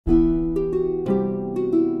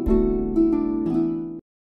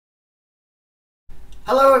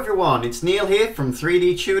Hello everyone, it's Neil here from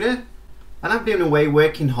 3D Tutor, and I've been away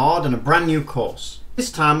working hard on a brand new course.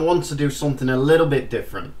 This time I want to do something a little bit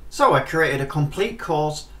different. So I created a complete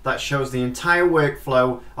course that shows the entire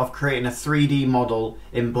workflow of creating a 3D model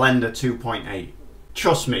in Blender 2.8.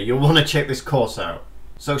 Trust me, you'll want to check this course out.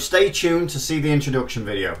 So stay tuned to see the introduction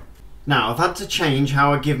video. Now I've had to change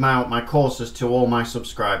how I give out my courses to all my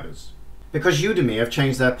subscribers, because Udemy have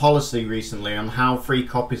changed their policy recently on how free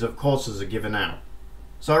copies of courses are given out.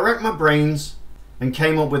 So I racked my brains and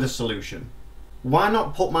came up with a solution. Why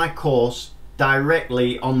not put my course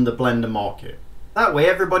directly on the Blender market? That way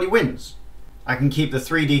everybody wins. I can keep the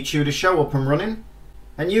 3D Tutor show up and running,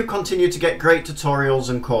 and you continue to get great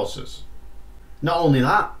tutorials and courses. Not only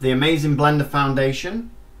that, the amazing Blender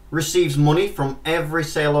Foundation receives money from every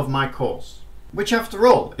sale of my course, which after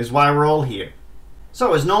all is why we're all here.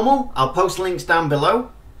 So as normal, I'll post links down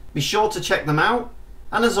below. Be sure to check them out,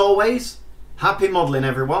 and as always, happy modelling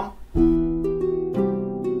everyone!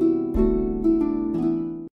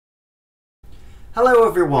 Hello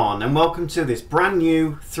everyone and welcome to this brand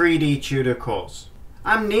new 3D Tutor course.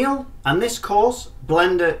 I'm Neil, and this course,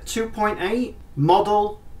 Blender 2.8,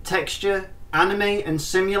 Model, Texture, Animate and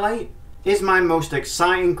Simulate, is my most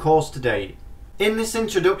exciting course to date. In this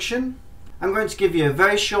introduction, I'm going to give you a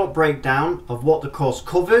very short breakdown of what the course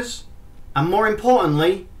covers, and more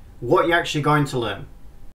importantly, what you're actually going to learn.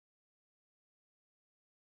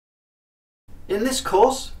 In this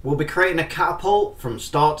course, we'll be creating a catapult from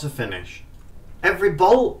start to finish. Every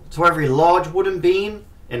bolt to every large wooden beam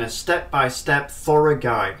in a step-by-step thorough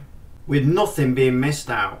guide, with nothing being missed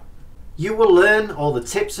out. You will learn all the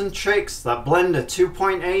tips and tricks that Blender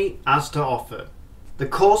 2.8 has to offer. The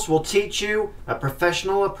course will teach you a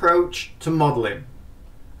professional approach to modelling,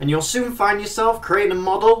 and you'll soon find yourself creating a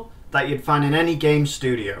model that you'd find in any game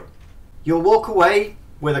studio. You'll walk away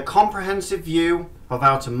with a comprehensive view of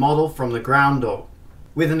how to model from the ground up,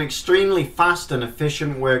 with an extremely fast and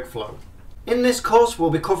efficient workflow. In this course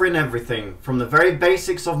we'll be covering everything from the very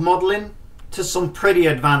basics of modelling to some pretty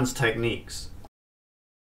advanced techniques.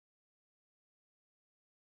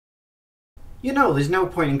 You know, there's no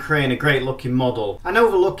point in creating a great looking model and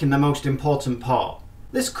overlooking the most important part.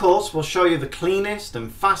 This course will show you the cleanest and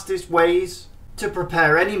fastest ways to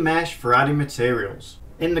prepare any mesh for adding materials.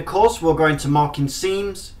 In the course we're going to marking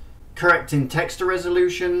seams, correcting texture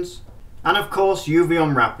resolutions, and of course UV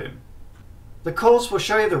unwrapping. The course will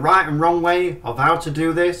show you the right and wrong way of how to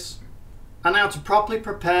do this, and how to properly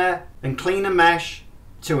prepare and clean a mesh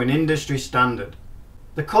to an industry standard.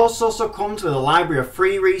 The course also comes with a library of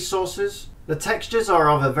free resources. The textures are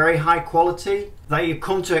of a very high quality that you've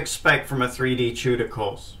come to expect from a 3D Tutor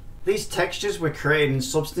course. These textures were created in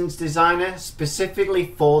Substance Designer specifically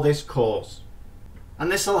for this course,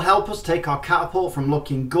 and this will help us take our catapult from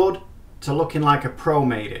looking good to looking like a pro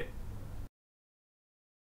made it.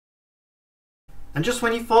 And just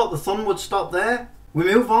when you thought the fun would stop there, we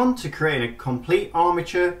move on to creating a complete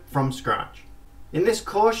armature from scratch. In this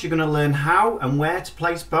course you're going to learn how and where to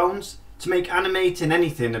place bones to make animating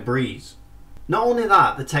anything a breeze. Not only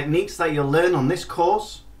that, the techniques that you'll learn on this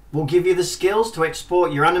course will give you the skills to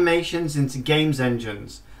export your animations into games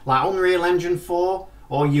engines like Unreal Engine 4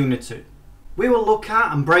 or Unity. We will look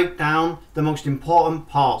at and break down the most important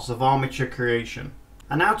parts of armature creation,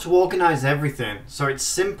 and how to organize everything so it's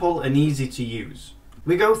simple and easy to use.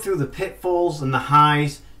 We go through the pitfalls and the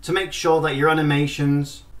highs to make sure that your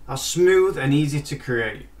animations are smooth and easy to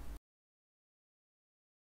create.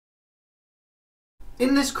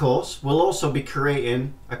 In this course, we'll also be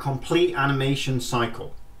creating a complete animation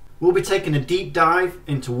cycle. We'll be taking a deep dive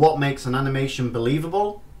into what makes an animation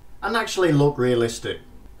believable and actually look realistic.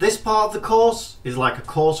 This part of the course is like a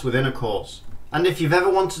course within a course, and if you've ever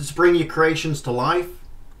wanted to bring your creations to life,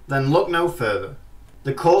 then look no further.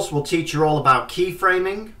 The course will teach you all about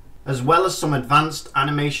keyframing, as well as some advanced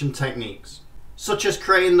animation techniques, such as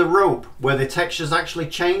creating the rope where the textures actually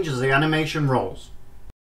change as the animation rolls.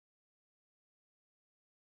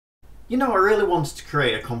 You know, I really wanted to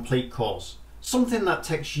create a complete course, something that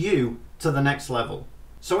takes you to the next level.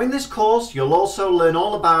 So in this course you'll also learn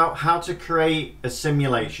all about how to create a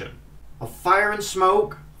simulation of fire and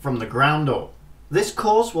smoke from the ground up. This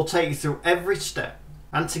course will take you through every step,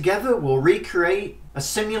 and together we'll recreate a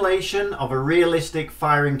simulation of a realistic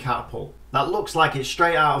firing catapult that looks like it's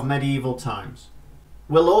straight out of medieval times.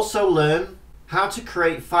 We'll also learn how to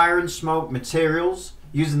create fire and smoke materials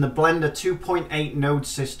using the Blender 2.8 node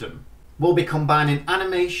system. We'll be combining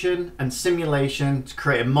animation and simulation to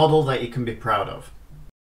create a model that you can be proud of.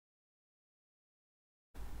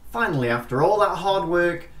 Finally, after all that hard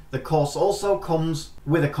work, the course also comes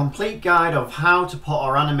with a complete guide of how to put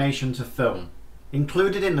our animation to film.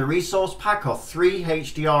 Included in the resource pack are 3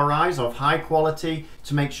 HDRIs of high quality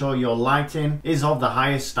to make sure your lighting is of the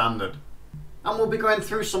highest standard. And we'll be going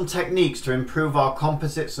through some techniques to improve our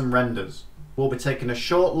composites and renders. We'll be taking a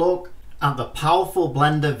short look at the powerful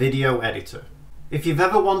Blender video editor. If you've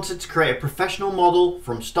ever wanted to create a professional model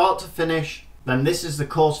from start to finish, then this is the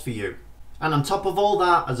course for you. And on top of all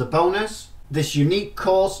that, as a bonus, this unique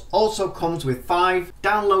course also comes with 5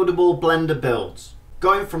 downloadable Blender builds,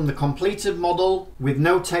 going from the completed model with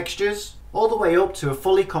no textures all the way up to a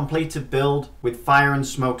fully completed build with fire and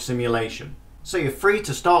smoke simulation. So you're free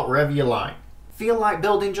to start wherever you like. Feel like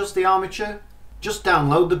building just the armature? Just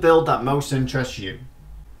download the build that most interests you.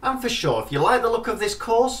 And for sure, if you like the look of this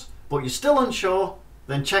course, but you're still unsure,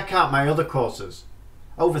 then check out my other courses.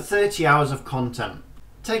 Over 30 hours of content,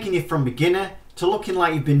 taking you from beginner to looking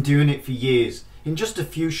like you've been doing it for years in just a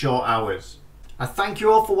few short hours. I thank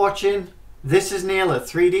you all for watching. This is Neil at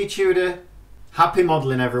 3D Tutor. Happy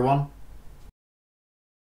modelling, everyone.